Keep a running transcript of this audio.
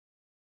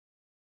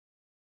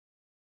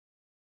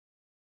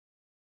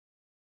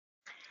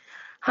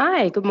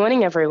Hi, good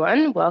morning,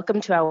 everyone. Welcome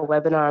to our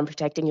webinar on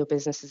protecting your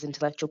business's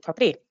intellectual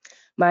property.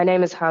 My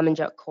name is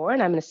Harmanjot Kaur,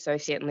 and I'm an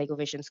associate in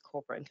LegalVision's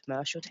corporate and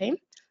commercial team.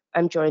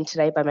 I'm joined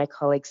today by my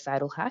colleague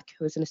Saeidul Haque,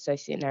 who is an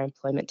associate in our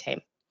employment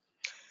team.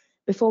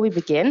 Before we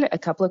begin, a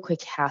couple of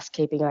quick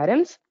housekeeping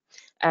items.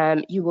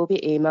 You will be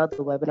emailed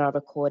the webinar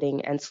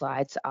recording and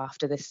slides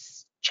after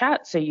this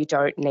chat, so you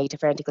don't need to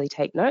frantically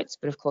take notes,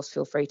 but of course,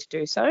 feel free to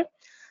do so.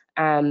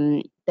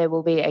 There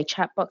will be a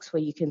chat box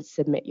where you can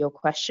submit your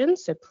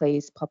questions, so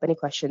please pop any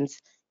questions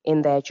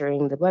in there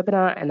during the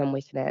webinar and then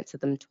we can answer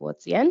them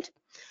towards the end.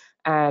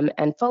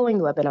 And following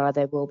the webinar,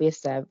 there will be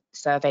a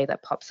survey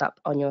that pops up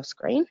on your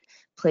screen.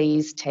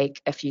 Please take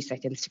a few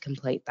seconds to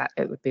complete that.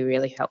 It would be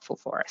really helpful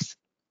for us.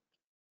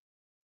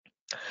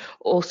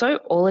 Also,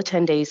 all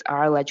attendees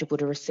are eligible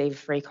to receive a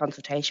free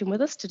consultation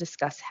with us to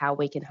discuss how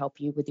we can help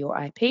you with your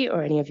IP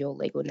or any of your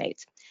legal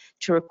needs.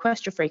 To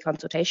request your free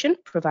consultation,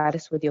 provide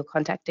us with your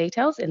contact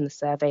details in the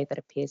survey that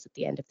appears at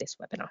the end of this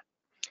webinar.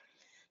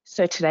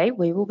 So today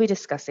we will be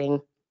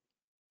discussing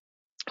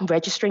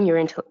registering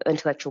your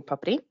intellectual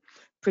property,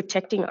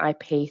 protecting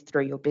IP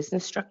through your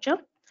business structure,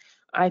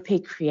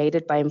 IP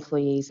created by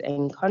employees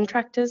and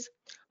contractors,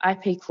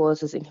 IP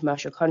clauses in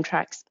commercial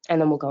contracts,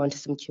 and then we'll go into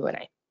some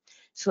Q&A.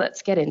 So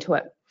let's get into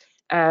it.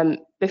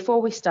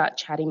 Before we start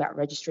chatting about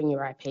registering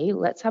your IP,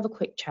 let's have a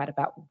quick chat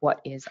about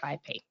what is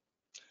IP.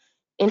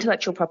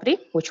 Intellectual property,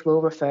 which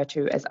we'll refer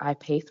to as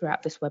IP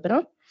throughout this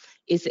webinar,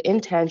 is the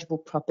intangible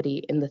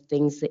property in the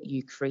things that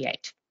you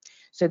create.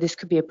 So this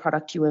could be a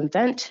product you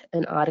invent,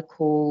 an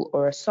article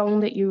or a song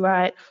that you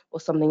write, or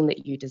something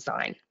that you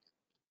design.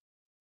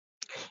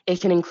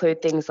 It can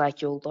include things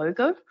like your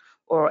logo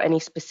or any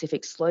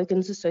specific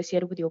slogans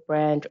associated with your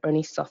brand or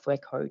any software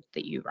code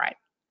that you write.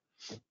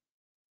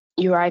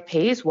 Your IP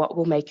is what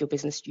will make your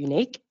business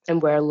unique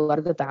and where a lot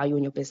of the value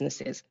in your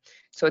business is.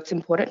 So it's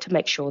important to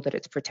make sure that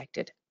it's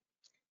protected.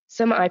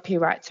 Some IP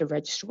rights are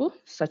registrable,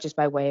 such as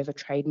by way of a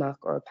trademark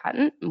or a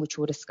patent, which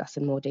we'll discuss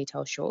in more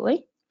detail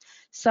shortly.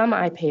 Some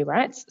IP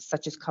rights,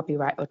 such as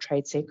copyright or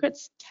trade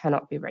secrets,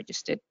 cannot be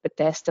registered, but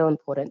they're still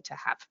important to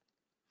have.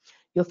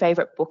 Your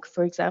favorite book,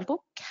 for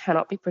example,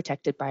 cannot be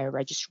protected by a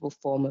registrable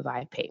form of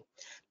IP,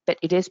 but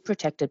it is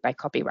protected by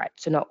copyright,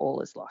 so not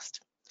all is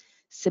lost.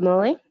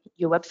 Similarly,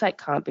 your website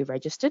can't be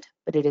registered,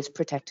 but it is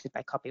protected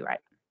by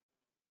copyright.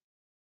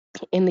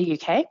 In the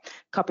UK,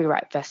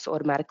 copyright vests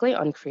automatically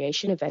on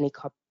creation of any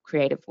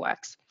creative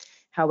works.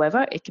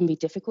 However, it can be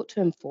difficult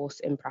to enforce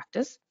in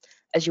practice,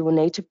 as you will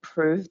need to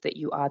prove that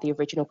you are the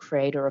original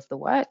creator of the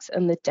works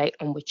and the date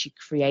on which you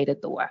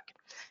created the work,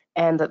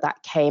 and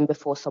that came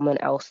before someone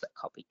else that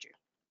copied you.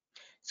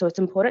 So it's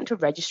important to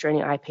register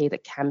any IP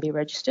that can be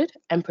registered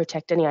and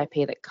protect any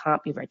IP that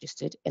can't be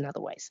registered in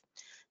other ways.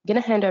 I'm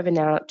going to hand over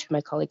now to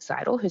my colleague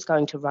Saeidul, who's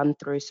going to run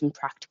through some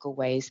practical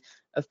ways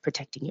of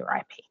protecting your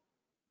IP.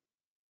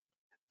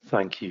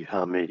 Thank you,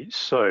 Hami.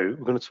 So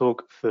we're going to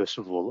talk first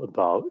of all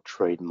about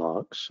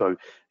trademarks. So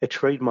a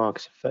trademark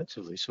is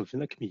effectively something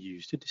that can be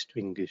used to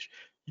distinguish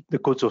the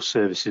goods or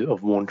services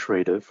of one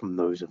trader from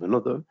those of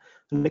another.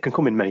 And it can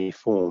come in many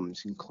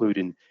forms,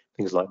 including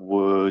things like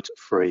words,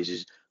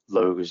 phrases,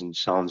 logos, and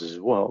sounds as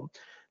well.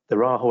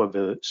 There are,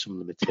 however, some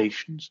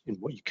limitations in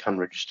what you can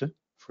register.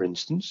 For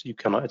instance, you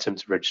cannot attempt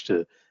to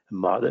register a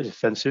mark that is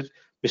offensive,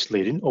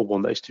 misleading, or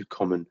one that is too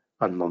common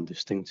and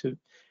non-distinctive.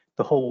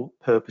 The whole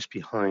purpose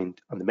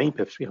behind, and the main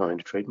purpose behind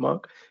a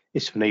trademark,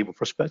 is to enable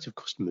prospective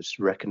customers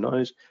to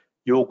recognize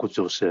your goods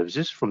or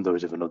services from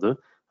those of another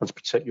and to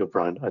protect your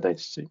brand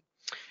identity.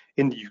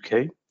 In the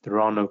UK,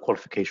 there are no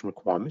qualification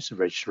requirements to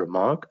register a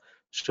mark,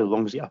 so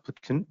long as the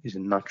applicant is a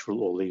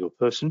natural or legal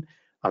person,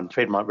 and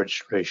trademark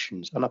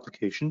registrations and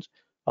applications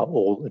are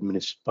all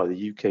administered by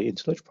the UK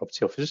Intellectual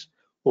Property Office,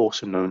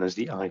 also known as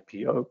the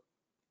IPO.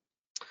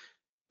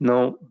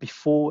 Now,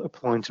 before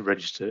applying to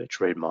register a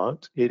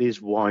trademark, it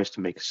is wise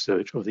to make a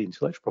search of the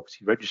Intellectual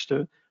Property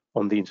Register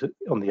on the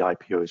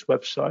IPO's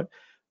website.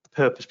 The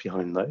purpose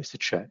behind that is to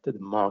check that the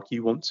mark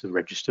you want to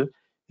register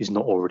is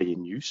not already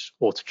in use,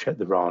 or to check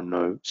there are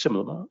no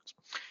similar marks.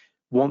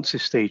 Once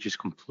this stage is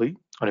complete,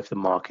 and if the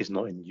mark is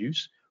not in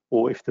use,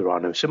 or if there are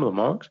no similar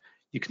marks,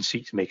 you can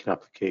seek to make an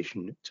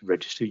application to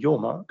register your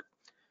mark.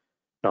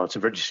 Now,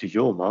 to register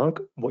your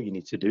mark, what you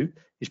need to do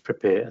is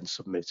prepare and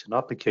submit an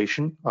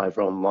application,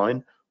 either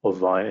online or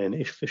via an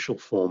official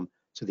form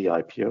to the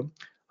IPO,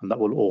 and that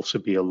will also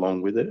be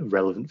along with a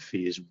relevant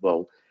fee as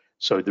well.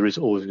 So there is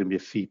always going to be a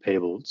fee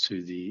payable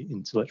to the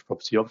Intellectual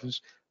Property Office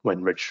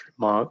when registering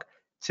a mark.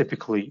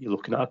 Typically, you're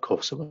looking at a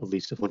cost of at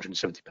least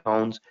 £170,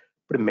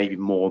 but it may be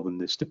more than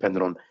this,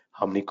 depending on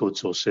how many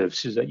goods or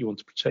services that you want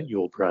to protect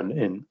your brand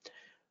in.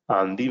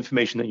 And the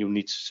information that you'll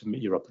need to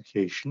submit your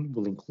application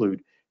will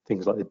include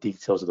things like the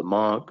details of the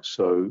mark.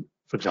 So,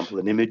 for example,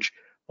 an image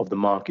of the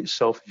mark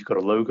itself, if you've got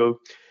a logo,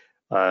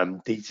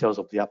 details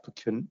of the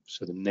applicant,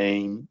 so the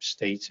name,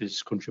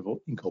 status, country of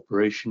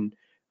incorporation,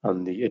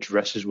 and the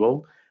address as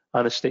well,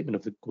 and a statement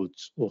of the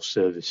goods or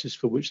services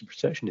for which the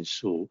protection is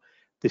sought.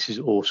 This is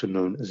also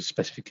known as a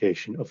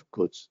specification of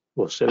goods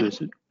or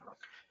services.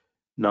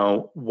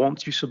 Now,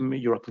 once you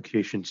submit your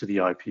application to the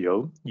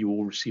IPO, you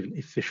will receive an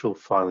official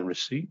filing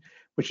receipt,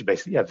 which is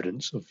basically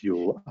evidence of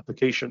your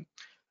application.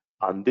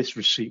 And this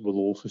receipt will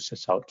also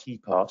set out key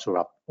parts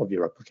of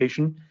your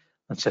application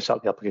and set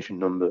out the application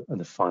number and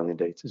the filing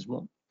date as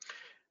well.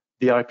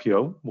 The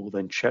IPO will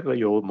then check that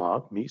your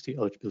mark meets the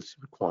eligibility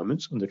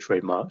requirements under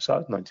Trademarks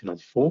Act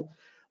 1994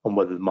 and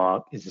whether the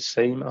mark is the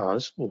same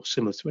as or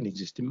similar to any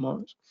existing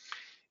marks.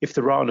 If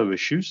there are no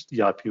issues, the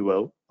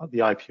IPO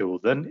will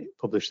then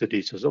publish the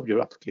details of your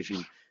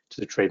application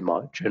to the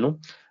Trademark Journal,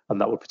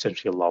 and that will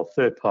potentially allow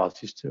third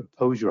parties to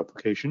oppose your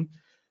application,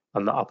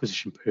 and that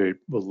opposition period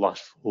will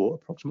last for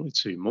approximately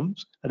 2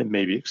 months, and it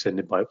may be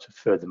extended by up to a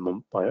further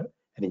month by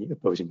any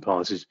opposing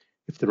parties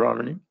if there are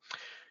any.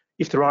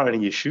 If there are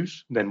any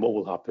issues, then what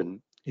will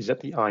happen is that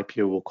the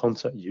IPO will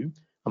contact you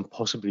and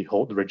possibly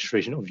halt the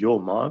registration of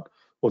your mark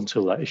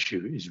until that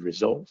issue is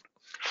resolved.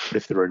 But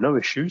if there are no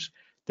issues,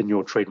 then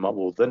your trademark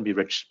will then be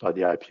registered by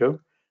the IPO,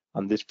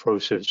 and this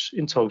process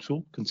in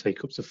total can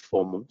take up to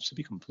 4 months to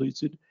be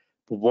completed.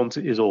 But once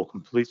it is all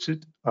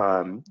completed,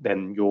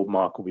 then your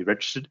mark will be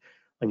registered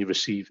and you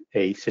receive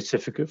a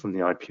certificate from the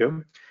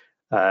IPO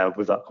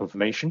with that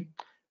confirmation.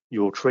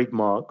 Your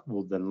trademark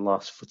will then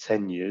last for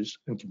 10 years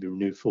and can be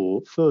renewed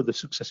for further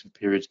successive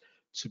periods,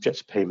 subject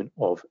to payment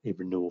of a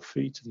renewal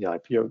fee to the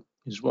IPO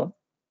as well.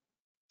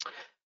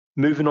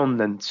 Moving on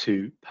then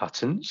to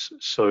patents.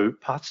 So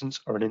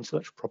patents are an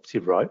intellectual property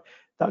right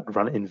that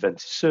grant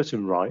inventors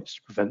certain rights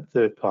to prevent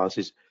third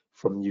parties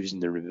from using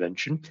their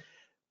invention.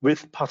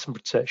 With patent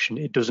protection,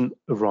 it doesn't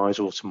arise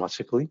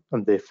automatically,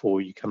 and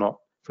therefore you cannot,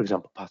 for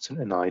example, patent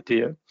an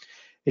idea.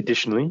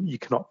 Additionally, you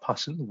cannot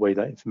patent the way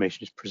that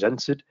information is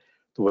presented,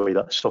 the way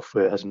that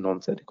software has a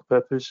non-technical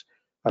purpose,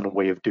 and a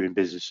way of doing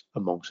business,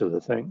 amongst other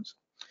things.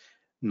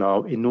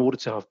 Now, in order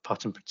to have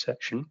patent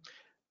protection,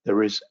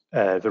 there is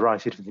a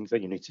variety of different things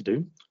that you need to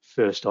do.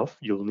 First off,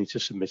 you'll need to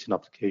submit an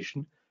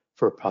application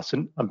for a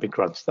patent and be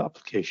granted that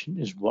application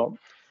as well.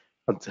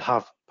 And to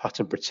have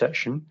patent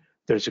protection,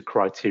 there's a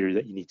criteria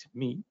that you need to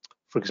meet.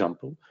 For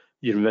example,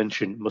 your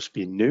invention must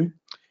be new,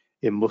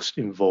 it must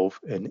involve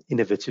an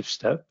innovative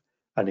step,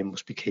 and it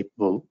must be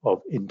capable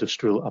of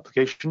industrial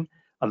application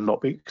and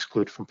not be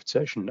excluded from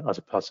protection as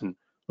a patent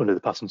under the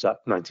Patents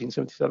Act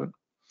 1977.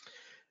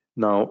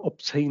 Now,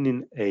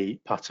 obtaining a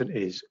patent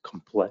is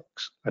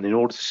complex, and in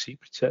order to seek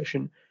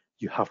protection,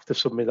 you have to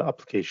submit that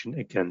application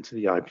again to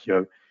the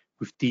IPO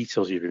with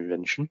details of your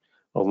invention,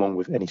 along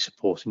with any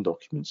supporting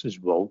documents as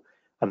well.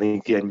 And then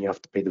again, you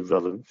have to pay the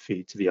relevant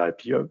fee to the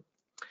IPO.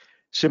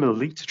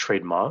 Similarly to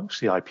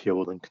trademarks, the IPO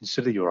will then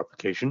consider your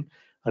application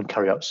and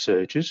carry out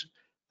searches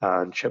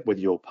and check whether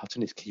your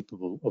patent is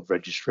capable of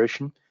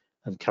registration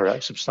and carry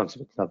out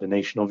substantive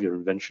examination of your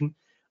invention.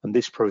 And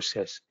this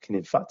process can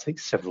in fact take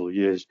several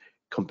years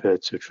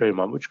compared to a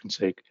trademark, which can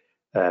take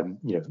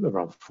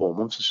around 4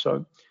 months or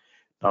so.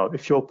 Now,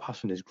 if your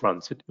patent is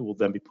granted, it will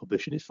then be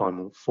published in its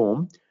final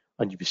form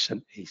and you'll be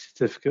sent a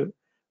certificate.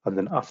 And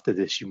then after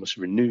this, you must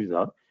renew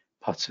that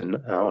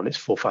patent on its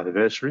 4th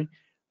anniversary,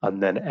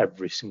 and then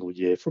every single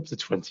year for up to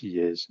 20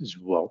 years as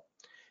well.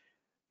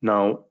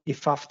 Now,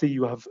 if after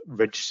you have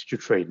registered your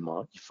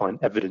trademark, you find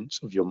evidence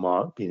of your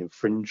mark being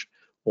infringed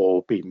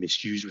or being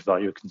misused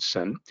without your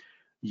consent,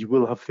 you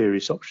will have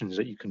various options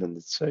that you can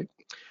undertake.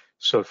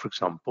 So, for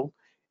example,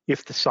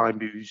 if the sign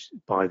used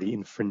by the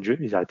infringer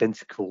is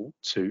identical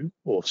to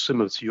or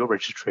similar to your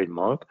registered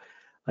trademark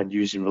and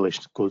used in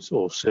relation to goods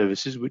or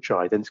services which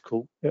are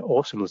identical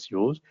or similar to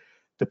yours,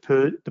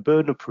 the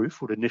burden of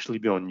proof would initially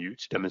be on you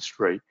to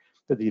demonstrate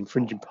that the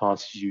infringing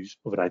party's use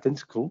of an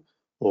identical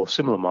or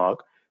similar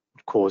mark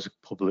would cause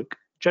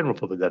general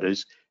public that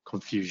is,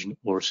 confusion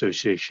or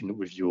association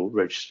with your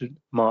registered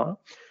mark.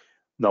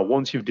 Now,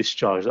 once you've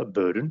discharged that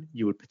burden,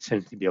 you would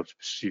potentially be able to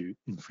pursue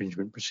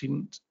infringement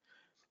proceedings.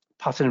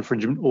 Patent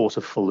infringement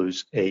also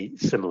follows a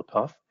similar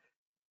path,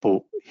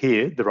 but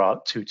here there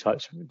are 2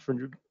 types of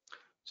infringement.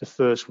 The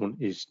first one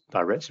is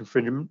direct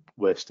infringement,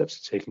 where steps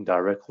are taken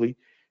directly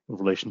in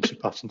relation to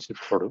patented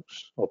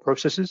products or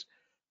processes.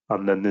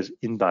 And then there's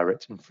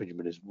indirect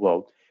infringement as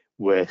well,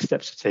 where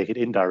steps are taken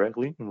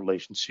indirectly in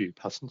relation to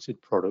patented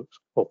products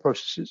or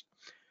processes.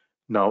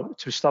 Now,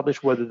 to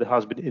establish whether there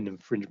has been an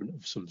infringement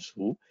of some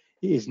sort,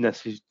 it is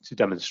necessary to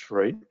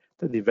demonstrate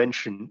that the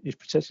invention is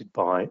protected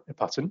by a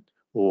patent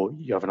or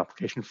you have an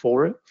application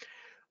for it.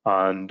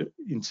 And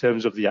in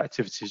terms of the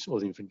activities or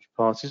the infringing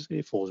parties,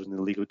 it falls within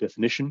the legal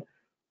definition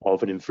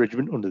of an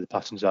infringement under the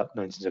Patents Act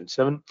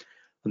 1977.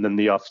 And then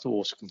they have to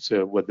also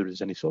consider whether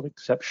there's any sort of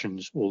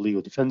exceptions or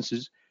legal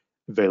defences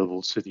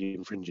available to the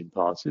infringing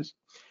parties.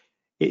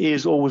 It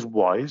is always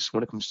wise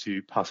when it comes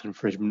to patent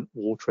infringement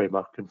or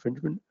trademark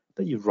infringement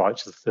that you write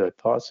to the third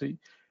party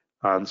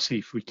and see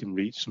if we can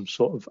reach some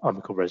sort of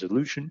amicable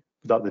resolution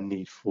without the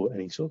need for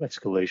any sort of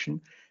escalation,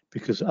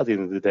 because at the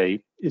end of the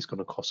day, it's going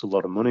to cost a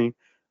lot of money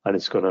and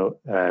it's going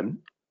to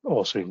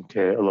also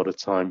incur a lot of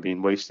time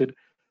being wasted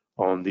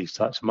on these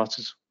types of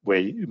matters where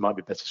it might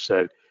be better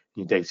served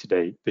in your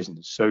day-to-day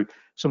business. So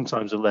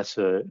sometimes a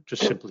letter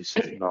just simply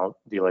setting out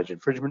the alleged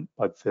infringement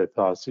by the third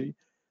party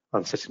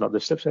and setting out the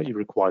steps that you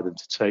require them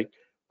to take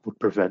would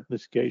prevent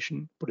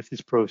litigation. But if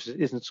this process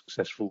isn't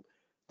successful,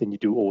 then you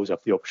do always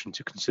have the option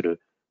to consider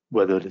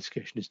whether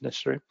litigation is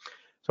necessary.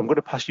 So I'm going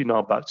to pass you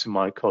now back to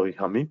my colleague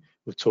Hami, who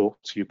will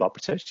talk to you about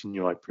protecting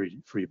your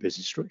IP for your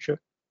business structure.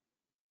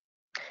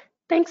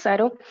 Thanks,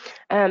 Saeidul.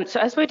 So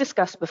as we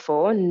discussed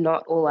before,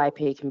 not all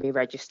IP can be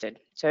registered.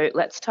 So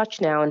let's touch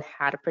now on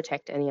how to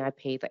protect any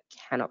IP that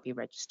cannot be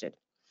registered.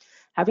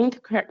 Having the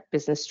correct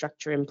business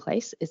structure in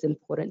place is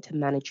important to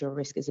manage your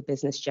risk as a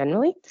business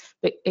generally,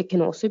 but it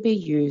can also be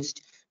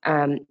used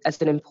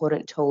as an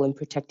important tool in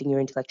protecting your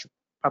intellectual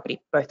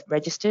property, both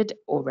registered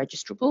or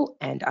registrable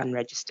and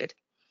unregistered.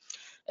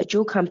 A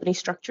dual company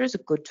structure is a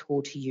good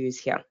tool to use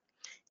here.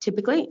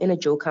 Typically, in a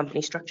dual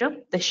company structure,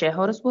 the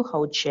shareholders will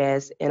hold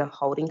shares in a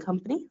holding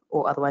company,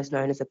 or otherwise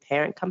known as a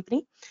parent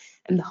company,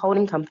 and the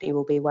holding company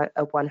will be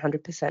a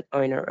 100%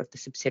 owner of the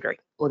subsidiary,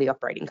 or the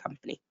operating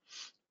company.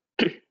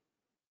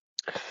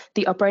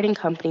 The operating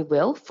company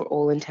will, for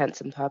all intents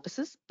and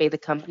purposes, be the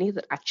company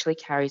that actually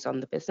carries on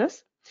the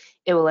business.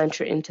 It will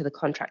enter into the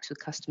contracts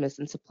with customers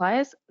and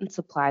suppliers and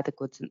supply the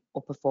goods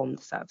or perform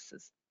the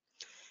services.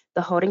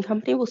 The holding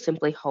company will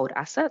simply hold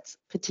assets,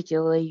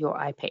 particularly your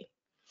IP.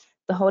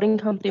 The holding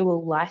company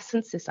will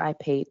license this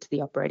IP to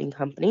the operating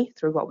company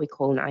through what we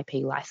call an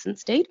IP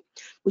license deed,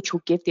 which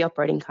will give the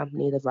operating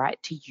company the right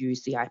to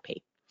use the IP.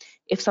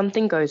 If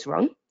something goes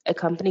wrong, a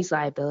company's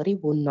liability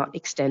will not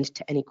extend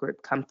to any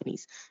group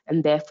companies,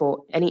 and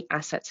therefore any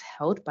assets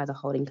held by the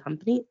holding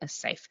company are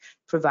safe,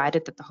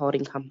 provided that the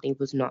holding company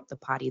was not the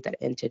party that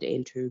entered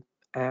into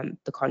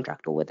the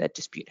contract or where the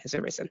dispute has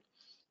arisen.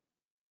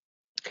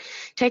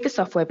 Take a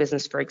software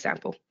business, for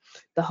example.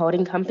 The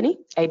holding company,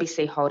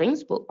 ABC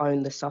Holdings, will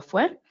own the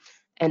software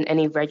and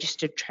any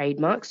registered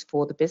trademarks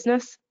for the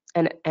business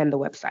and the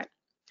website.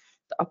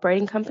 The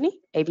operating company,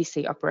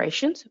 ABC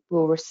Operations,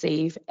 will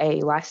receive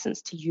a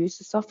license to use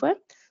the software,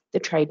 the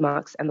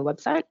trademarks, and the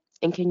website,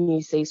 and can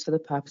use these for the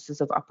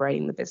purposes of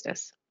operating the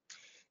business.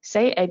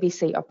 Say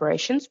ABC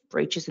Operations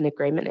breaches an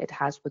agreement it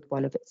has with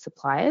one of its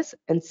suppliers,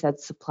 and said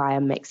supplier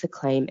makes a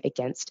claim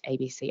against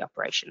ABC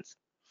Operations.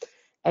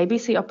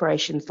 ABC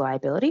Operations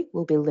liability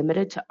will be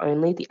limited to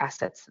only the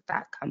assets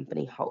that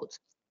company holds.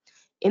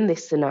 In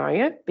this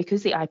scenario,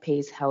 because the IP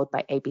is held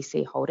by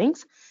ABC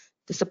Holdings,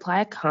 the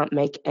supplier can't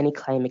make any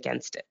claim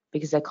against it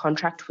because their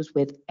contract was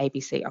with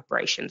ABC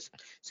Operations.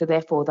 So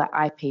therefore, that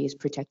IP is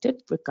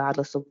protected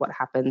regardless of what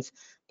happens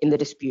in the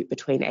dispute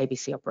between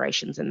ABC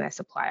Operations and their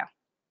supplier.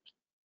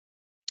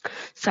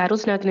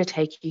 Saeidul's now going to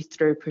take you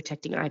through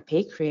protecting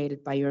IP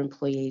created by your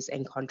employees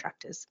and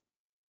contractors.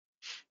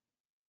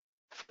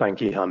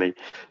 Thank you, Hami.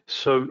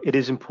 So it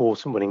is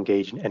important when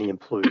engaging any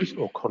employees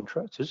or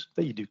contractors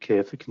that you do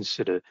carefully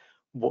consider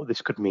what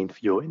this could mean for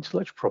your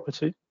intellectual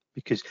property,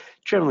 because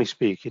generally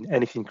speaking,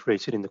 anything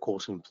created in the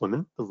course of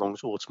employment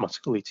belongs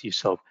automatically to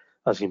yourself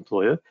as the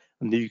employer,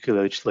 and the UK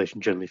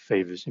legislation generally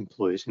favours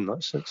employers in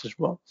that sense as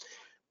well.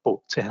 But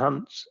to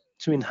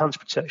enhance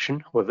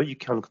protection, however, you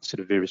can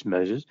consider various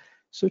measures,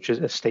 such as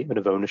a statement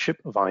of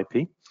ownership of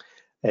IP,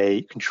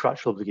 a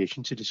contractual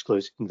obligation to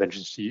disclose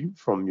inventions to you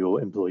from your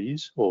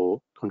employees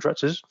or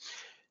contractors.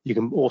 You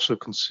can also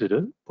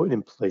consider putting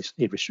in place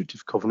a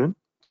restrictive covenant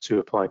to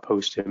apply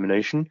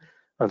post-termination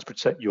and to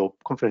protect your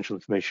confidential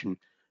information,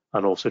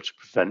 and also to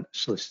prevent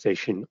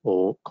solicitation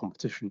or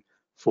competition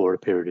for a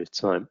period of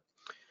time.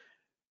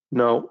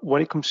 Now,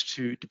 when it comes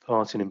to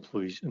departing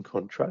employees and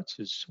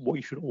contractors, what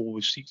you should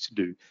always seek to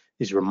do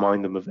is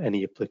remind them of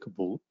any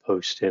applicable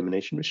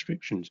post-termination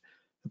restrictions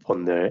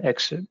upon their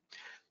exit.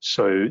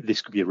 So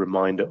this could be a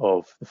reminder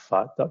of the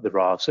fact that there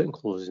are certain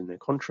clauses in their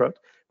contract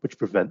which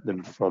prevent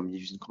them from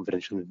using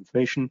confidential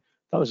information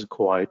that was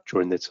acquired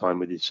during their time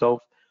with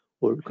yourself,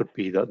 or it could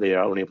be that they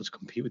are unable to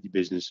compete with your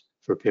business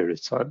for a period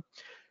of time.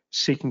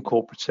 Seeking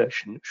court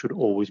protection should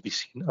always be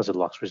seen as a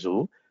last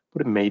resort,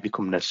 but it may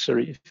become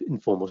necessary if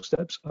informal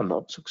steps are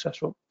not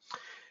successful.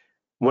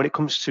 When it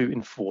comes to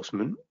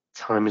enforcement,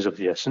 time is of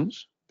the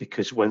essence,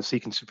 because when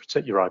seeking to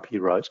protect your IP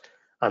rights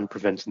and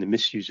preventing the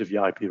misuse of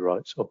your IP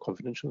rights or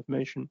confidential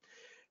information,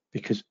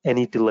 because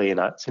any delay in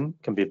acting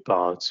can be a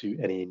bar to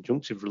any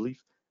injunctive relief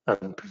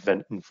and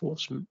prevent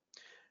enforcement.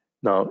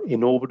 Now,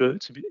 in order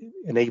to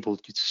enable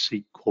you to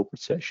seek court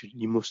protection,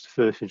 you must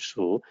first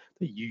ensure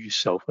that you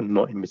yourself are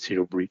not in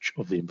material breach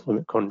of the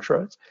employment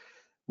contract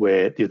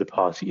where the other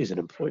party is an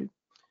employee.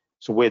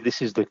 So where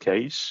this is the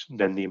case,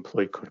 then the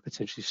employee could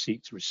potentially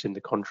seek to rescind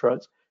the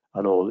contract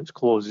and all its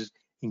clauses,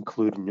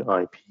 including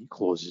your IP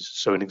clauses.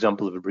 So an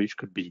example of a breach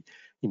could be,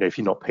 if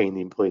you're not paying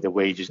the employee their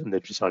wages and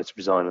they've decided to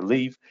resign and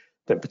leave,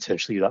 then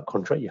potentially that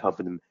contract you have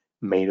with them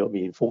may not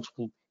be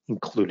enforceable,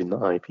 including the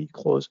IP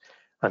clause.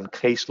 And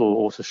case law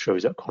also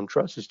shows that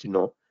contractors do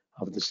not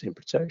have the same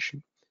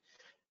protection.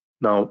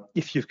 Now,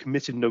 if you've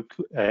committed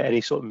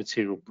any sort of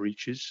material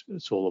breaches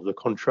at all of the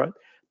contract,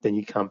 then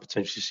you can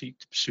potentially seek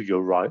to pursue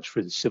your rights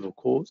through the civil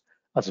court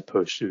as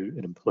opposed to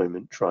an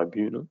employment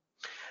tribunal.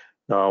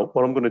 Now,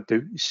 what I'm going to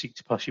do is seek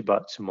to pass you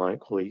back to my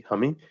colleague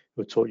Hami, who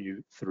will talk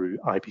you through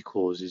IP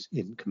clauses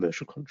in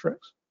commercial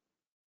contracts.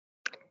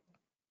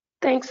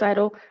 Thanks,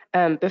 Saeidul.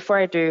 Before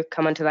I do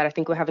come onto that, I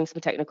think we're having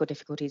some technical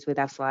difficulties with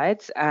our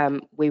slides.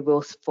 We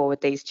will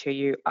forward these to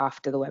you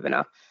after the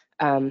webinar,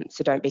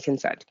 so don't be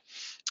concerned.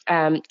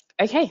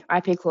 Okay,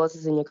 IP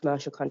clauses in your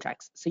commercial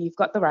contracts. So you've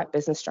got the right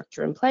business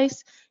structure in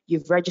place,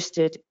 you've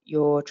registered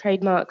your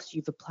trademarks,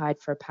 you've applied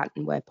for a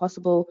patent where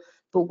possible,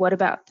 but what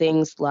about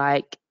things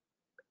like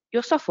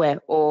your software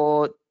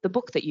or the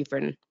book that you've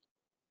written?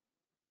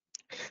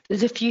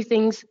 There's a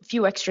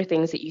few extra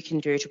things that you can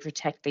do to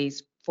protect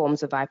these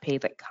forms of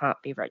IP that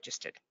can't be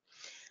registered.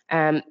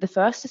 The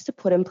first is to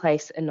put in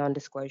place a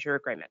non-disclosure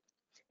agreement.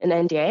 An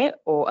NDA,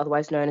 or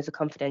otherwise known as a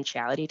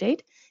confidentiality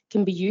deed,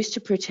 can be used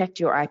to protect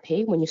your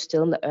IP when you're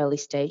still in the early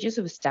stages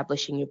of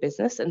establishing your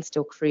business and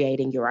still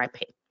creating your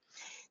IP.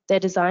 They're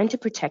designed to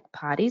protect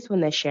parties when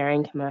they're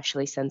sharing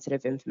commercially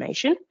sensitive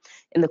information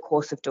in the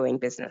course of doing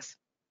business.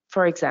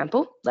 For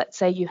example, let's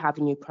say you have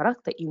a new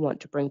product that you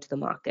want to bring to the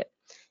market.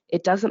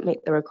 It doesn't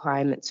meet the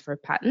requirements for a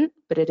patent,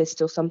 but it is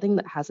still something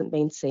that hasn't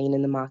been seen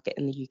in the market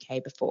in the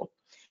UK before.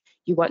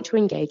 You want to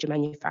engage a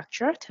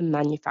manufacturer to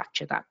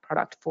manufacture that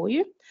product for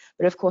you.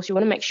 But of course, you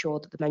want to make sure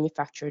that the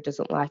manufacturer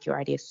doesn't like your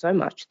idea so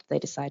much that they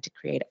decide to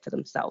create it for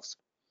themselves.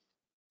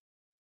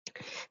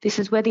 This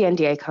is where the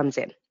NDA comes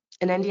in.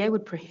 An NDA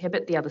would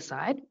prohibit the other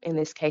side, in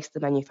this case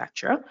the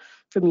manufacturer,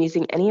 from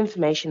using any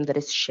information that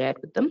is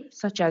shared with them,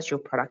 such as your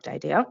product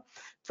idea,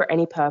 for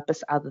any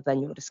purpose other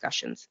than your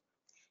discussions.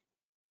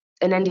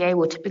 An NDA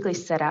will typically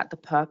set out the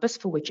purpose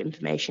for which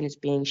information is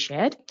being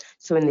shared.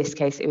 So in this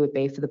case, it would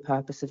be for the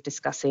purpose of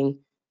discussing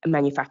a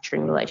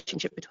manufacturing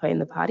relationship between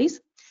the parties.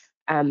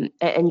 And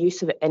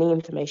use of any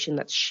information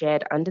that's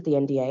shared under the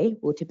NDA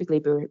will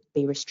typically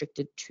be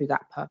restricted to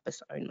that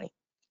purpose only.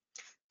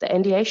 The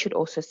NDA should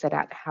also set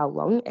out how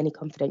long any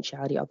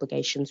confidentiality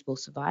obligations will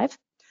survive,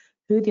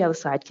 who the other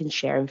side can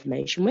share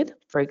information with,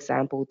 for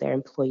example, their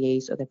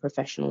employees or their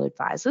professional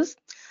advisors,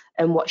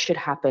 and what should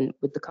happen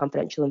with the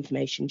confidential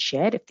information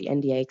shared if the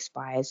NDA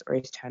expires or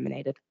is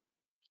terminated.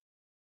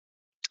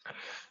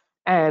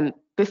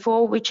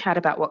 Before we chat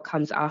about what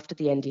comes after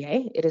the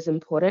NDA, it is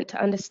important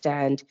to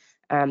understand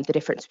the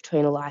difference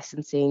between a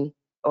licensing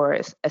or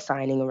a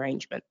signing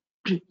arrangement.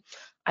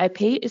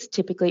 IP is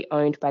typically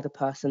owned by the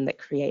person that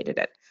created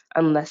it,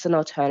 unless an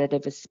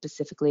alternative is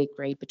specifically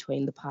agreed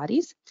between the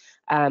parties,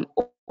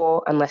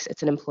 or unless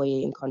it's an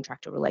employee and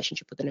contractor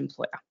relationship with an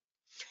employer.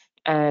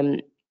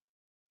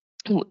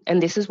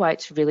 And this is why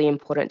it's really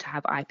important to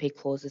have IP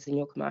clauses in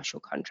your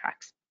commercial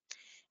contracts.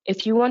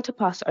 If you want to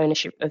pass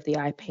ownership of the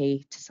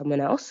IP to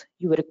someone else,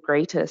 you would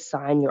agree to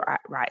assign your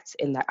rights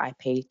in that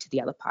IP to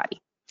the other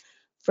party.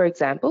 For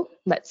example,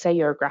 let's say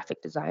you're a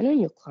graphic designer and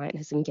your client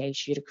has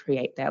engaged you to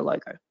create their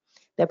logo.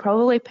 They're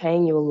probably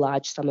paying you a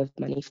large sum of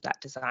money for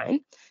that design,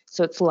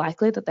 so it's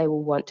likely that they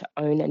will want to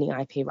own any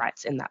IP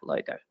rights in that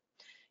logo.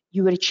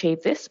 You would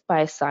achieve this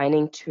by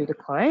assigning to the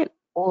client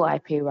all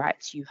IP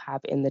rights you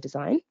have in the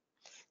design.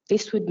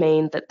 This would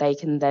mean that they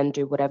can then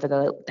do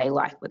whatever they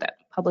like with it,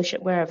 publish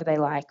it wherever they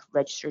like,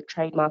 register a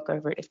trademark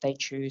over it if they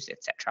choose,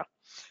 etc.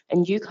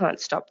 And you can't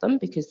stop them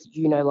because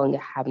you no longer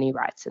have any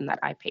rights in that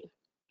IP.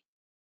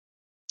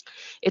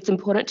 It's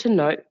important to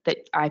note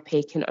that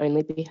IP can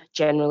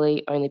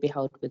generally only be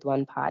held with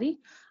one party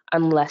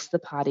unless the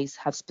parties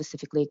have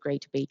specifically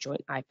agreed to be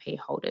joint IP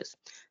holders,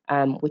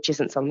 which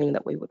isn't something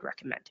that we would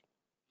recommend.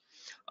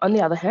 On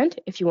the other hand,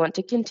 if you want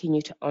to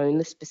continue to own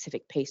the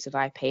specific piece of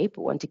IP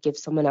but want to give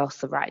someone else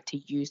the right to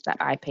use that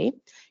IP,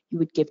 you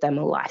would give them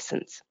a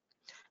license.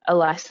 A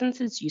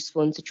license is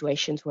useful in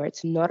situations where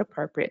it's not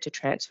appropriate to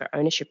transfer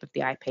ownership of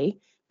the IP,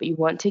 but you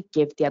want to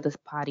give the other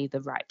party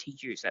the right to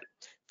use it.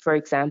 For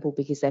example,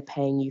 because they're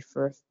paying you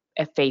for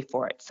a fee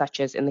for it, such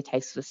as in the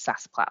case of a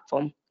SaaS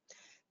platform.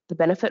 The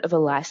benefit of a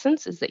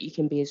license is that you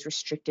can be as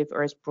restrictive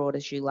or as broad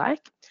as you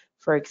like.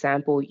 For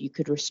example, you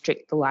could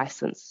restrict the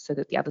license so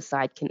that the other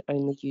side can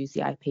only use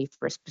the IP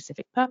for a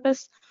specific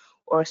purpose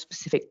or a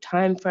specific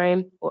time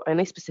frame, or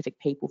only specific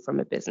people from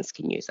a business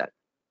can use it.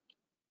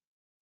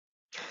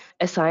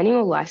 Assigning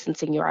or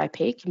licensing your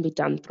IP can be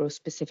done through a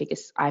specific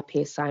IP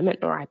assignment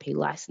or IP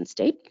license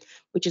deed,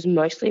 which is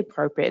mostly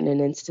appropriate in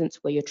an instance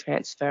where you're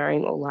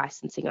transferring or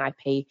licensing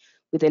IP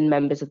within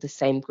members of the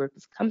same group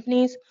of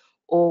companies,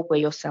 or where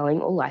you're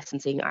selling or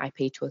licensing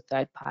IP to a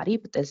third party,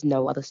 but there's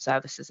no other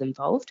services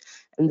involved,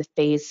 and the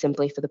fee is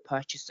simply for the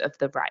purchase of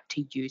the right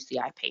to use the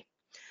IP.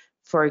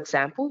 For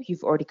example,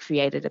 you've already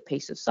created a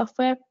piece of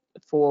software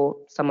for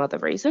some other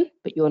reason,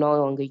 but you're no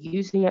longer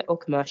using it or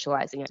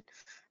commercializing it,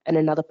 and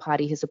another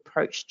party has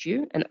approached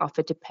you and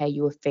offered to pay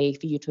you a fee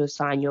for you to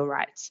assign your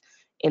rights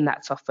in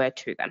that software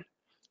to them.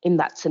 In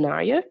that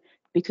scenario,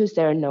 because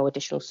there are no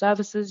additional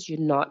services, you're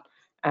not,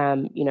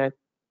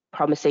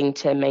 promising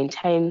to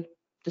maintain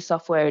the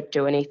software or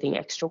do anything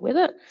extra with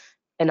it,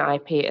 an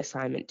IP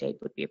assignment deed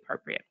would be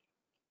appropriate.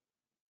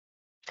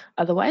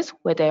 Otherwise,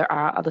 where there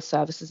are other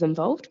services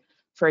involved,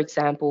 for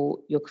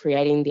example, you're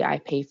creating the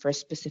IP for a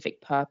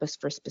specific purpose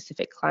for a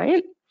specific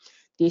client,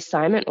 the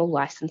assignment or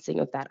licensing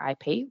of that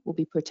IP will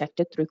be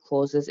protected through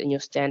clauses in your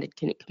standard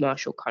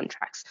commercial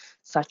contracts,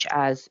 such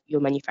as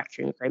your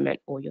manufacturing agreement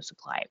or your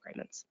supply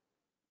agreements.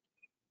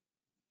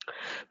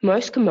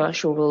 Most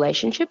commercial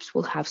relationships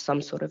will have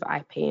some sort of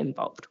IP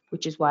involved,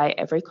 which is why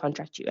every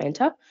contract you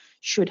enter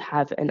should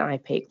have an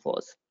IP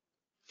clause.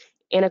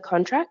 In a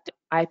contract,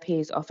 IP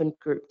is often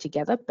grouped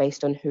together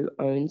based on who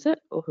owns it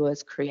or who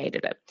has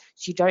created it.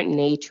 So you don't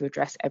need to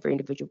address every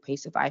individual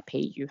piece of IP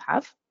you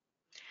have.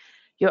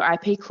 Your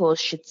IP clause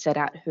should set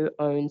out who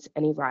owns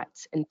any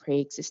rights in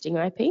pre-existing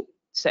IP.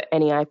 So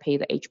any IP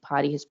that each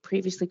party has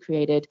previously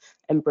created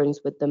and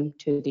brings with them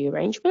to the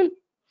arrangement,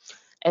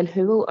 and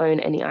who will own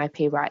any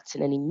IP rights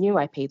in any new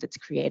IP that's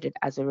created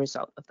as a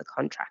result of the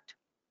contract.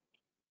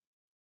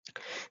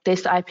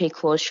 This IP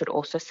clause should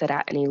also set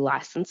out any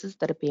licenses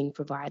that are being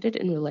provided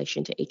in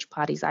relation to each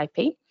party's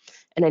IP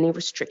and any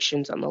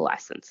restrictions on the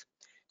license.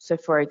 So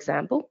for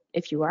example,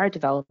 if you are a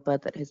developer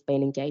that has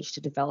been engaged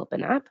to develop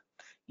an app,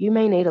 you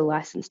may need a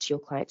license to your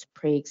client's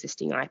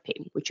pre-existing IP,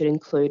 which would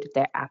include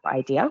their app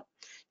idea,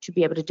 to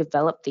be able to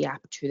develop the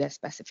app to their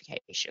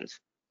specifications.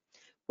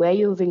 Where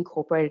you have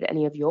incorporated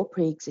any of your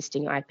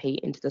pre-existing IP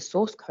into the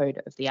source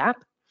code of the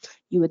app,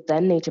 you would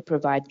then need to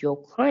provide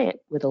your client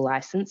with a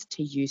license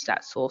to use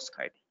that source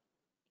code.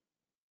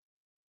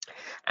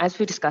 As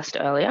we discussed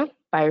earlier,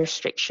 by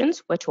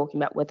restrictions, we're talking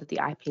about whether the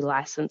IP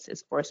license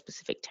is for a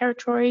specific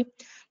territory,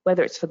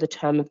 whether it's for the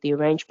term of the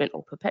arrangement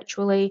or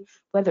perpetually,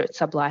 whether it's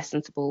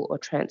sublicensable or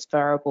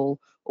transferable,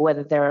 or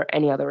whether there are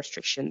any other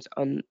restrictions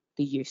on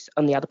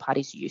the other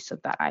party's use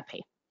of that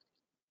IP.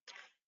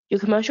 Your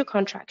commercial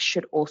contracts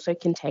should also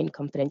contain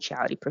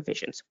confidentiality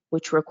provisions,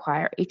 which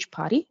require each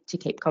party to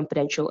keep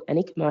confidential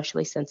any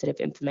commercially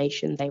sensitive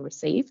information they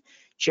receive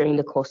during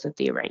the course of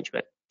the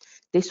arrangement.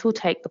 This will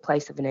take the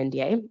place of an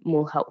NDA and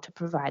will help to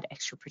provide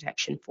extra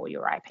protection for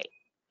your IP.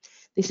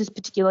 This is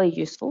particularly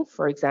useful,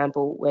 for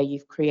example, where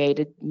you've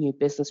created new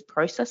business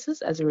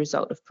processes as a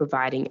result of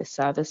providing a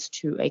service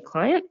to a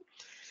client,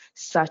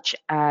 such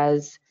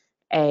as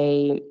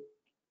a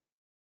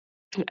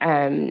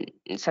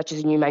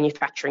new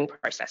manufacturing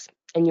process,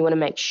 and you want to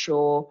make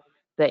sure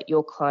that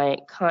your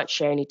client can't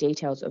share any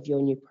details of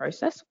your new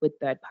process with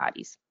third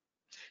parties.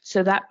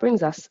 So that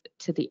brings us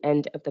to the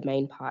end of the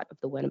main part of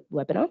the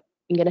webinar.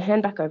 I'm going to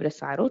hand back over to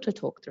Saeidul to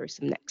talk through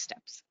some next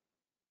steps.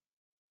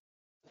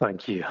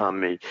 Thank you,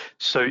 Hami.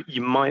 So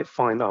you might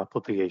find our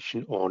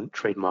publication on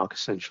trademark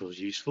essentials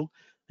useful,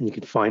 and you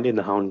can find it in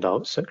the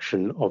handout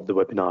section of the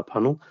webinar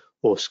panel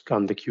or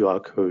scan the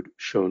QR code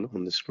shown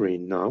on the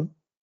screen now.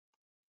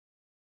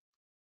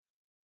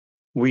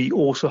 We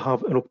also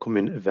have an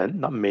upcoming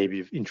event that may be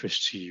of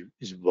interest to you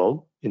as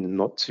well in the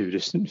not too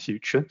distant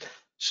future.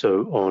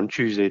 So on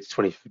Tuesday, the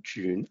 20th of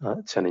June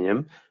at 10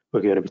 a.m,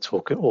 we're going to be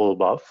talking all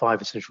about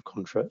 5 essential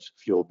contracts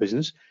for your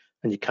business,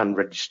 and you can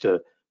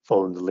register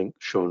following the link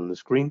shown on the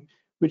screen,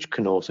 which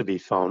can also be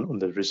found on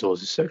the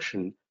resources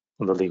section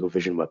on the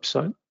LegalVision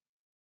website.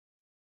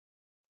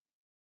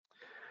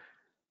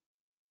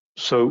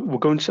 So we're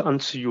going to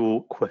answer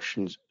your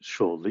questions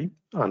shortly,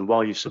 and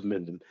while you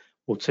submit them,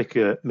 we'll take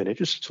a minute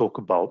just to talk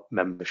about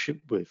membership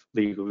with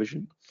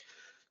LegalVision.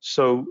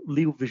 So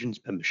LegalVision's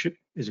membership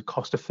is a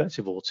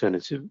cost-effective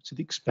alternative to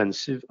the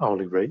expensive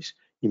hourly rates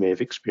you may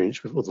have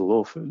experienced with other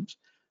law firms.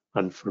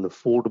 And for an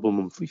affordable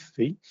monthly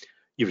fee,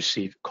 you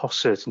receive cost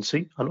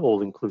certainty and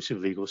all-inclusive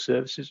legal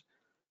services.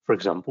 For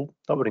example,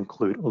 that would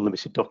include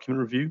unlimited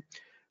document review,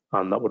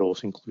 and that would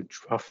also include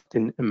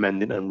drafting,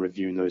 amending, and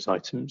reviewing those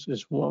items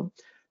as well.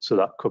 So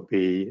that could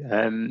be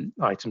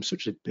items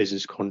such as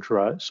business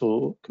contracts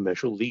or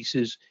commercial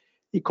leases.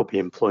 It could be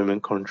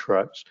employment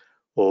contracts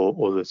or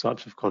other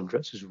types of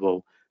contracts as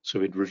well. So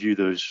we'd review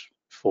those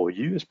for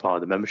you as part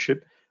of the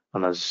membership.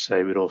 And as I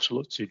say, we'd also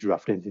look to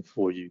draft anything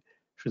for you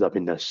should that be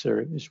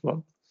necessary as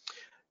well.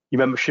 Your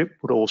membership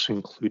would also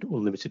include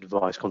unlimited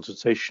advice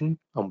consultation,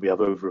 and we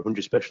have over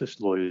 100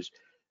 specialist lawyers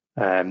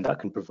that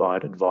can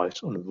provide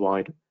advice on a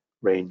wide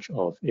range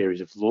of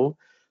areas of law,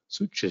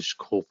 such as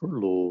corporate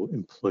law,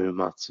 employment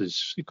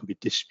matters, it could be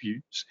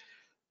disputes,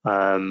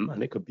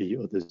 and it could be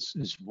others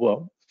as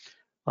well.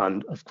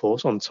 And of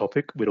course, on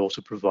topic, we'd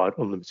also provide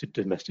unlimited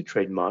domestic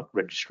trademark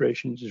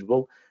registrations as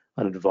well,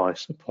 and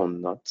advice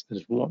upon that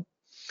as well.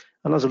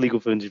 And as a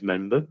LegalVision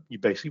member, you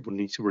basically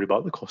wouldn't need to worry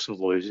about the cost of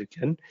lawyers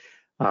again.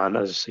 And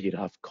as I say, you'd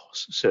have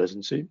cost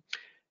certainty.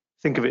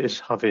 Think of it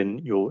as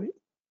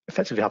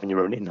effectively having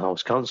your own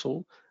in-house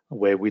counsel,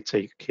 where we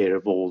take care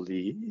of all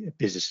the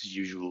business as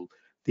usual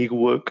legal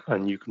work,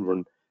 and you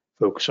can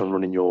focus on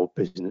running your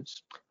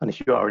business. And if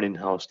you are an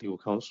in-house legal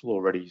counsel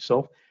already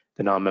yourself,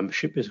 then our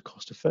membership is a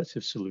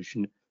cost-effective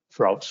solution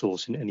for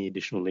outsourcing any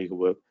additional legal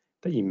work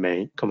that you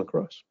may come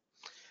across.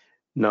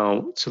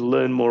 Now, to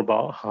learn more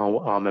about how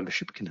our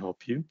membership can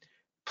help you,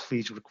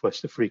 please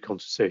request a free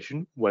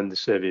consultation when the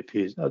survey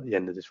appears at the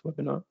end of this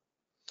webinar.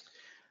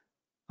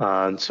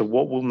 And so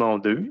what we'll now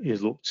do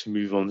is look to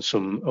move on to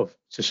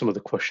some of the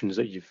questions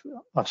that you've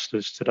asked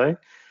us today.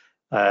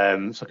 So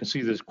I can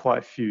see there's quite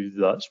a few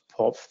that's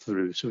popped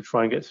through, so we'll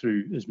try and get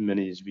through as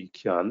many as we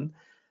can.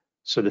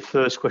 So the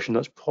first question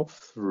that's popped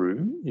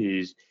through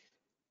is,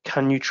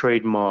 can you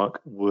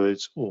trademark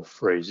words or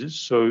phrases?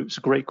 So it's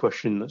a great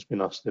question that's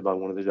been asked by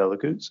one of the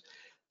delegates.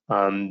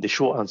 And the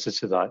short answer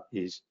to that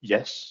is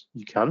yes,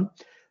 you can,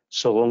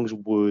 so long as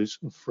words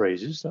and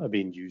phrases that are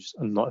being used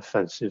are not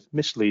offensive,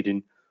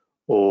 misleading,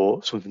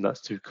 or something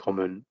that's too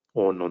common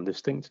or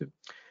non-distinctive.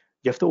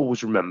 You have to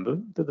always remember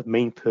that the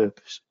main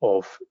purpose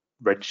of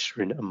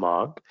registering a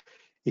mark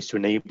is to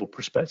enable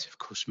prospective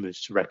customers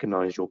to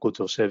recognize your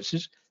goods or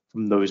services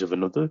from those of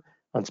another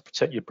and to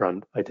protect your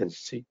brand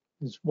identity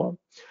as well.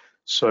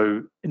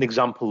 So an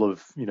example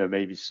of,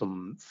 maybe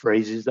some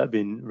phrases that have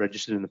been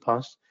registered in the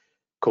past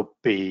could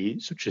be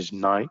such as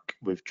Nike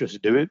with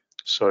Just Do It.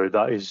 So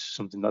that is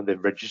something that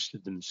they've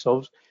registered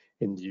themselves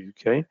in the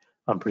UK,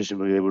 and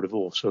presumably they would have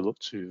also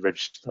looked to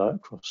register that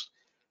across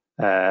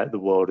the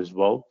world as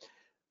well.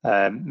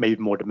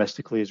 Maybe more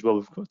domestically as well,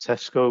 we've got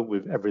Tesco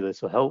with Every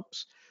Little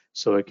Helps.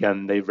 So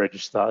again, they've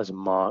registered that as a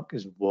mark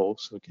as well.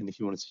 So again, if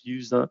you wanted to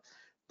use that,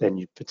 then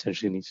you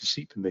potentially need to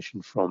seek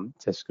permission from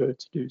Tesco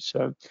to do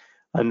so.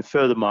 And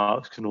further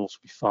marks can also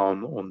be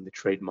found on the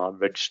trademark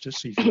register.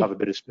 So if you have a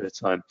bit of spare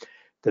time,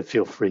 then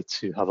feel free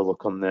to have a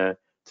look on there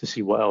to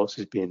see what else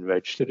is being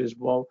registered as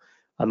well.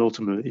 And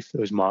ultimately, if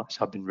those marks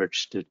have been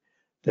registered,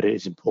 that it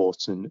is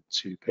important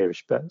to pay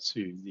respect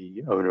to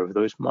the owner of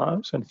those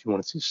marks. And if you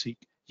wanted to seek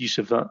use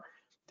of that,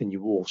 then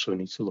you also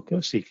need to look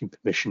at seeking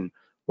permission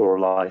or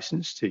a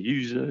license to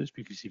use those,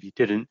 because if you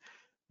didn't,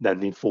 then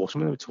the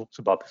enforcement that we talked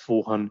about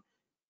beforehand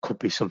could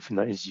be something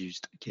that is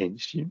used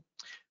against you.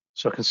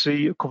 So I can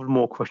see a couple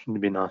more questions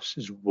being asked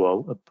as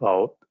well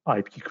about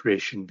IP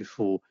creation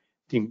before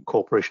the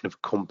incorporation of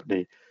a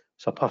company.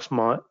 So I'll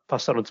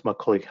pass that on to my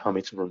colleague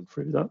Hammy to run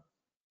through that.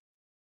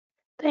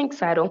 Thanks,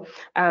 Saeidul.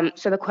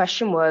 So the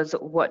question was,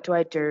 what do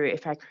I do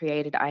if I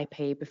created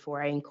IP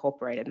before I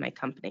incorporated my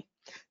company?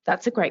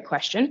 That's a great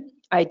question.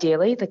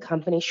 Ideally, the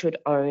company should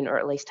own or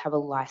at least have a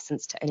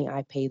license to any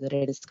IP that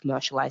it is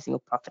commercializing or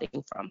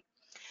profiting from.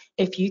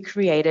 If you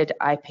created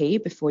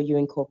IP before you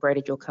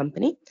incorporated your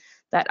company,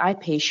 that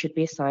IP should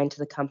be assigned to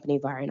the company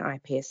via an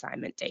IP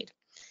assignment deed.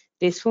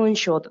 This will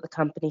ensure that the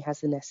company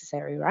has the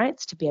necessary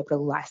rights to be able to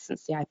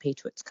license the IP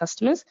to its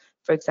customers,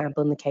 for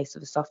example, in the case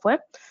of a software,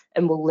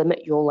 and will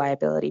limit your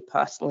liability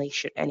personally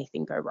should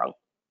anything go wrong.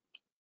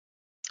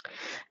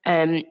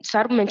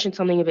 Saeidul mentioned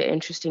something a bit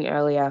interesting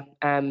earlier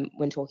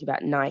when talking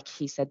about Nike.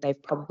 He said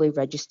they've probably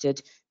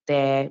registered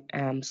their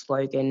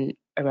slogan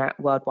around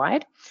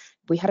worldwide.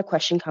 We had a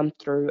question come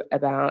through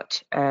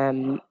about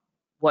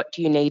what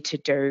do you need to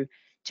do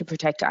to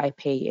protect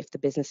IP if the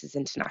business is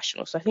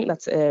international. So I think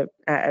that's a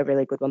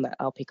really good one that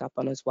I'll pick up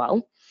on as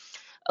well.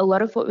 A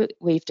lot of what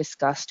we've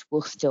discussed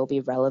will still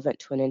be relevant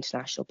to an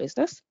international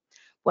business.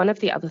 One of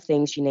the other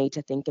things you need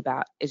to think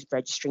about is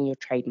registering your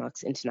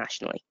trademarks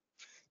internationally.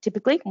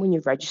 Typically, when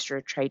you register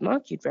a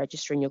trademark, you'd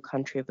register in your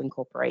country of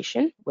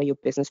incorporation where your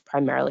business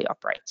primarily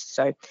operates.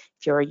 So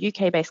if you're a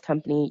UK-based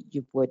company,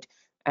 you would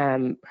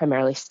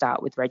primarily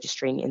start with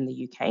registering in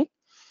the UK.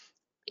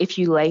 If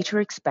you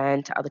later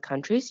expand to other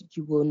countries,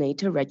 you will need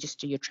to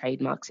register your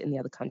trademarks in the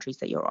other countries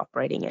that you're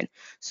operating in.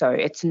 So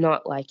it's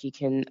not like you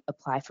can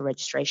apply for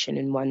registration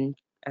in one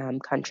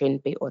country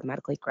and be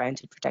automatically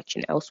granted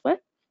protection elsewhere.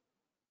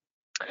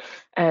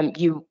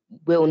 You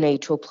will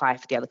need to apply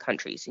for the other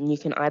countries, and you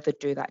can either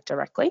do that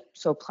directly,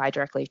 so apply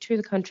directly to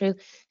the country,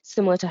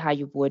 similar to how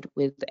you would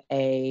with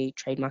a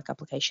trademark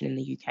application in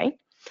the UK,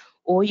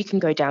 or you can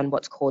go down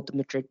what's called the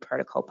Madrid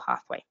Protocol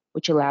pathway,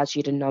 which allows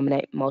you to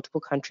nominate multiple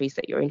countries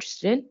that you're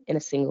interested in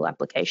a single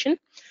application,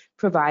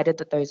 provided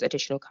that those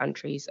additional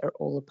countries are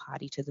all a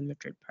party to the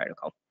Madrid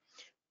Protocol.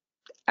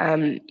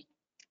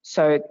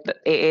 So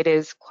it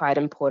is quite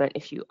important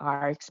if you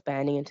are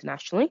expanding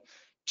internationally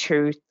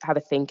to have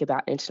a think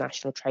about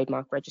international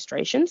trademark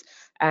registrations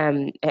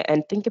and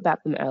think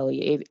about them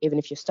early, even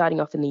if you're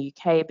starting off in the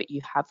UK, but you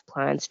have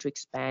plans to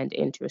expand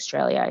into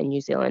Australia and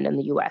New Zealand and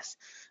the US.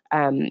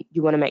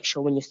 You want to make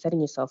sure when you're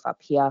setting yourself up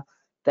here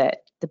that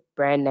the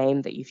brand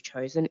name that you've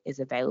chosen is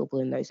available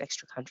in those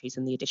extra countries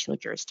and the additional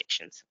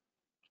jurisdictions.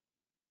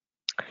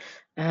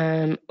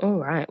 All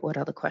right, what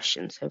other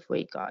questions have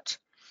we got?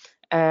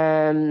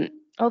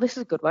 Oh, this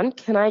is a good one.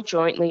 Can I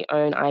jointly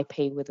own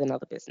IP with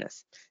another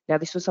business? Now,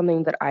 this was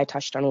something that I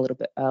touched on a little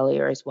bit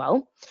earlier as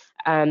well.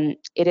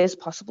 It is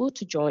possible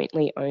to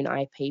jointly own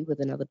IP with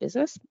another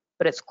business,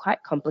 but it's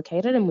quite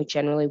complicated and we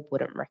generally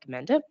wouldn't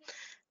recommend it.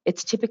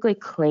 It's typically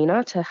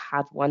cleaner to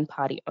have one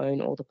party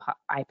own all the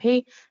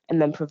IP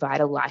and then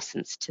provide a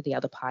license to the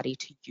other party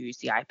to use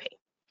the IP.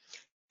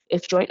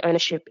 If joint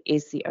ownership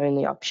is the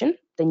only option,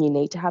 then you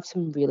need to have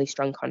some really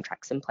strong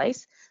contracts in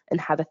place and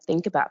have a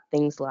think about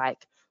things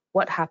like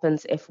what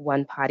happens if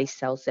one party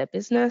sells their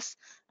business?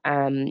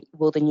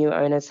 Will the new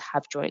owners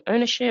have joint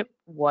ownership?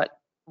 What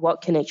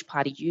can each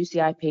party use the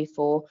IP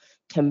for?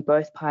 Can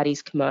both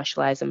parties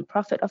commercialize and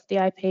profit off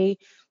the IP?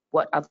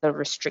 What other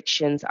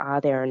restrictions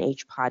are there on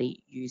each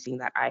party using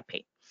that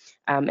IP?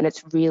 And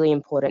it's really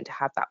important to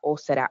have that all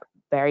set out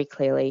very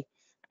clearly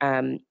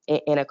in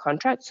a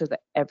contract so that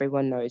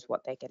everyone knows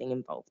what they're getting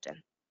involved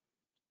in.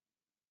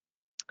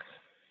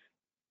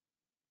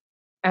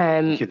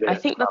 I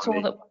think that's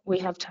all that we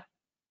have to.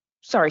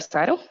 Sorry,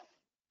 Saeidul.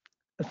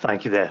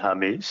 Thank you there,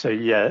 Hamid. So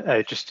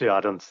yeah, just to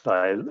add on to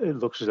that, it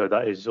looks as though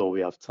that is all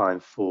we have time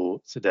for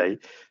today.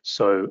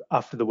 So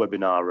after the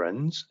webinar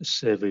ends, a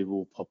survey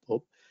will pop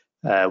up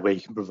where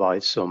you can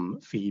provide some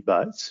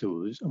feedback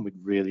to us, and we'd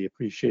really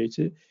appreciate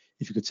it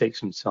if you could take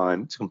some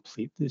time to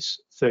complete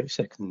this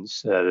 30-second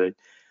survey,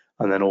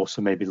 and then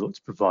also maybe look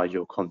to provide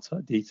your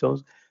contact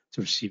details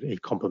to receive a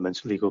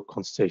complimentary legal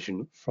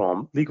consultation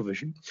from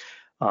LegalVision.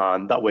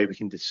 And that way we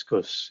can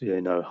discuss,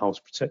 how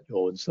to protect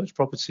your intellectual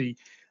property,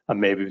 and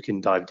maybe we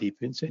can dive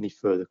deeper into any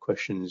further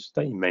questions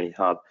that you may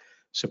have.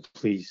 So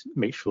please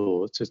make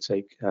sure to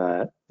take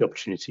the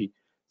opportunity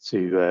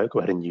to go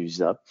ahead and use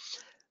that.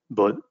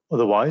 But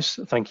otherwise,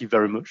 thank you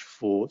very much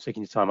for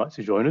taking the time out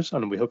to join us,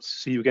 and we hope to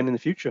see you again in the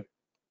future.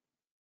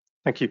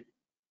 Thank you.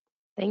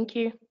 Thank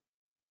you.